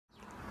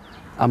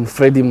I'm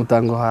Freddy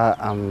Mutanguha.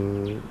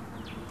 I'm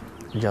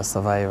just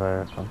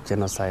survivor of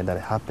genocide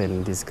that happened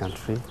in this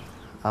country.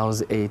 I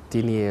was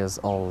 18 years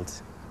old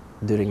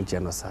during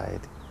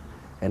genocide,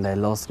 and I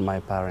lost my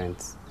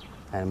parents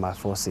and my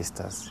 4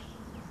 sisters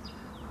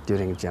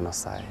during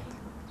genocide.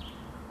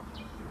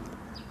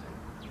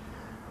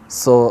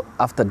 So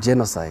after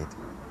genocide,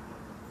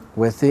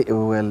 we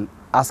were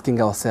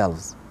asking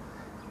ourselves,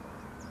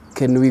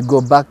 can we go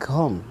back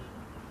home?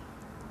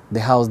 The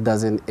house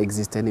doesn't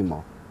exist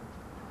anymore.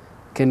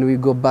 Can we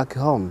go back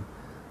home?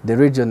 The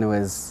region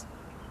was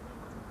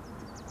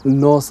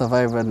no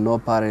survivor, no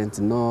parents,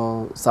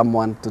 no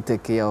someone to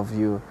take care of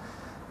you.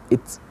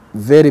 It's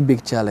very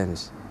big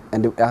challenge,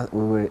 and we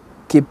were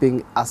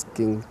keeping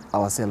asking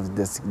ourselves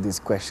this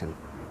question.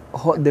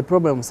 The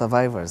problem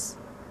survivors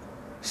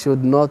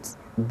should not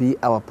be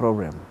our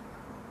problem,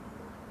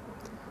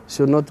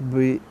 should not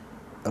be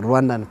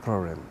Rwandan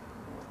problem,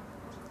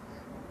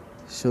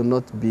 should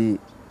not be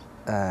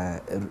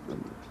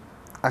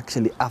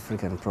actually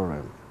African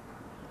problem,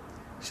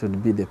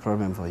 should be the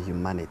problem for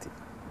humanity.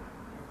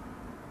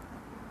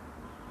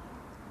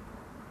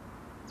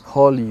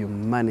 Whole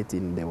humanity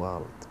in the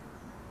world.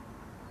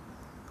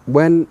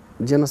 When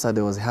genocide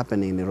was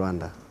happening in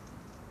Rwanda,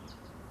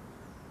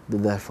 the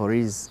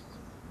Darfuris,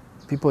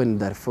 people in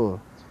Darfur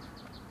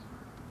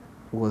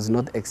was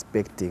not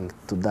expecting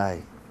to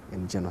die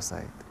in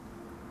genocide.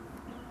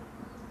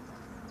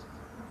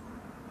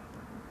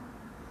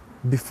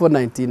 Before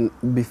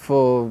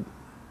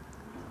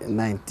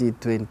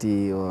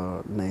 1920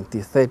 or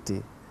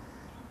 1930,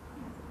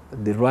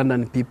 the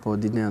Rwandan people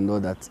didn't know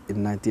that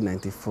in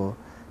 1994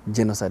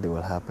 genocide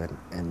will happen,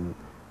 and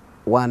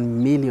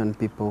 1 million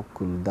people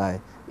could die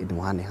in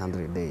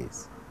 100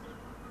 days.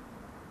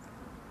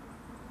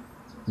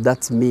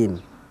 That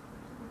means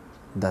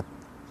that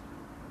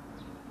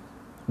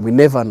we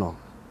never know,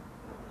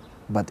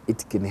 but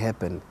it can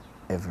happen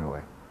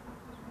everywhere.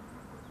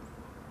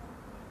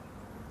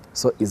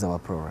 So is our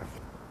problem.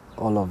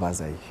 All of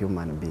us are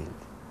human beings.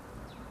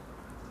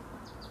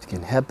 It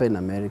can happen in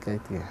America,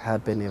 it can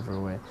happen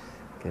everywhere,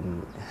 it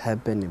can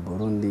happen in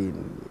Burundi,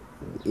 in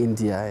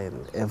India,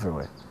 and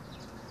everywhere.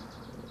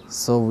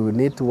 So we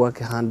need to work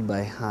hand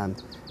by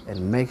hand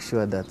and make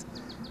sure that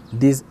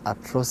this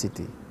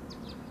atrocity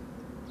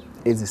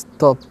is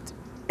stopped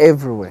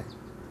everywhere.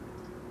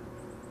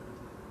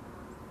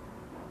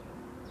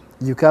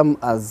 You come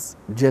as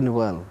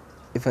General.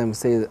 If I'm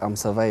saying I'm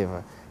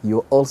survivor,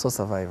 you're also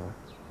survivor.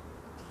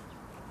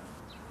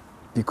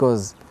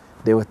 Because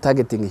they were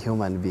targeting a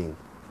human being,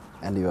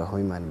 and you are a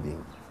human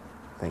being.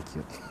 Thank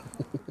you.